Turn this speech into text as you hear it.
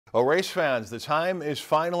Well, race fans, the time is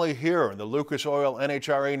finally here. The Lucas Oil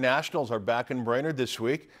NHRA Nationals are back in Brainerd this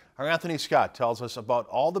week. Our Anthony Scott tells us about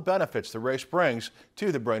all the benefits the race brings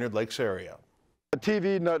to the Brainerd Lakes area. The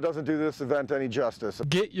TV doesn't do this event any justice.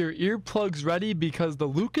 Get your earplugs ready because the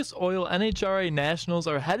Lucas Oil NHRA Nationals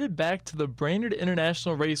are headed back to the Brainerd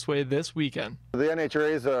International Raceway this weekend. The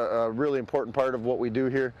NHRA is a really important part of what we do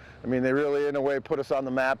here. I mean, they really, in a way, put us on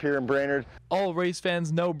the map here in Brainerd. All race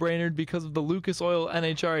fans know Brainerd because of the Lucas Oil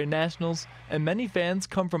NHRA Nationals, and many fans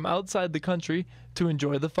come from outside the country to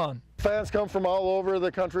enjoy the fun. Fans come from all over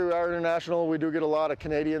the country. We are international. We do get a lot of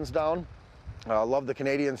Canadians down. Love the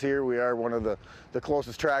Canadians here. We are one of the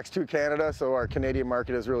closest tracks to Canada, so our Canadian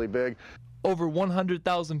market is really big. Over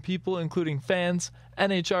 100,000 people, including fans,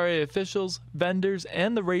 NHRA officials, vendors,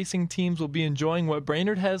 and the racing teams will be enjoying what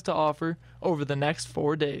Brainerd has to offer over the next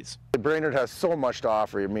 4 days. Brainerd has so much to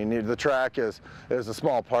offer. I mean, the track is a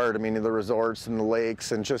small part. I mean, the resorts and the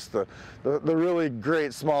lakes and just the really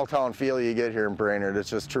great small town feel you get here in Brainerd.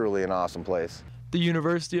 It's just truly an awesome place. The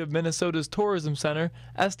University of Minnesota's Tourism Center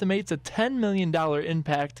estimates a $10 million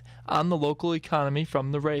impact on the local economy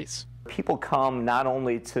from the race. People come not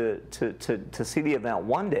only to see the event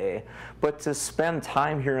one day, but to spend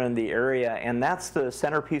time here in the area, and that's the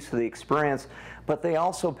centerpiece of the experience. But they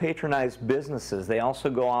also patronize businesses. They also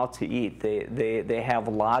go out to eat. They have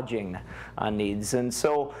lodging needs, and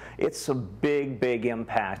so it's a big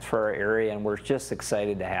impact for our area, and we're just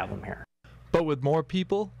excited to have them here. But with more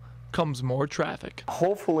people comes more traffic.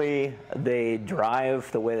 Hopefully they drive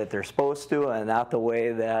the way that they're supposed to and not the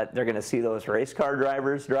way that they're going to see those race car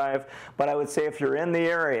drivers drive. But I would say if you're in the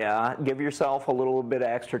area, give yourself a little bit of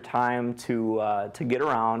extra time to get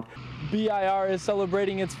around. BIR is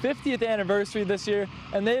celebrating its 50th anniversary this year,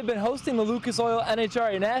 and they have been hosting the Lucas Oil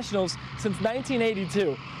NHRA Nationals since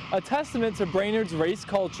 1982, a testament to Brainerd's race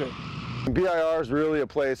culture. BIR is really a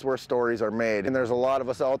place where stories are made, and there's a lot of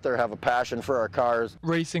us out there have a passion for our cars.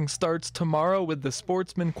 Racing starts tomorrow with the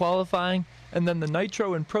Sportsman qualifying, and then the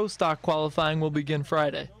Nitro and Pro Stock qualifying will begin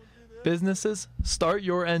Friday. Businesses, start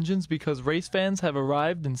your engines because race fans have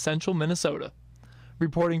arrived in central Minnesota.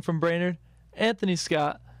 Reporting from Brainerd, Anthony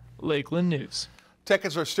Scott, Lakeland News.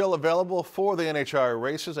 Tickets are still available for the NHRA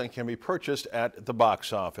races and can be purchased at the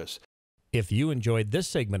box office. If you enjoyed this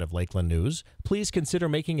segment of Lakeland News, please consider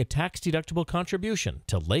making a tax-deductible contribution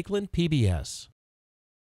to Lakeland PBS.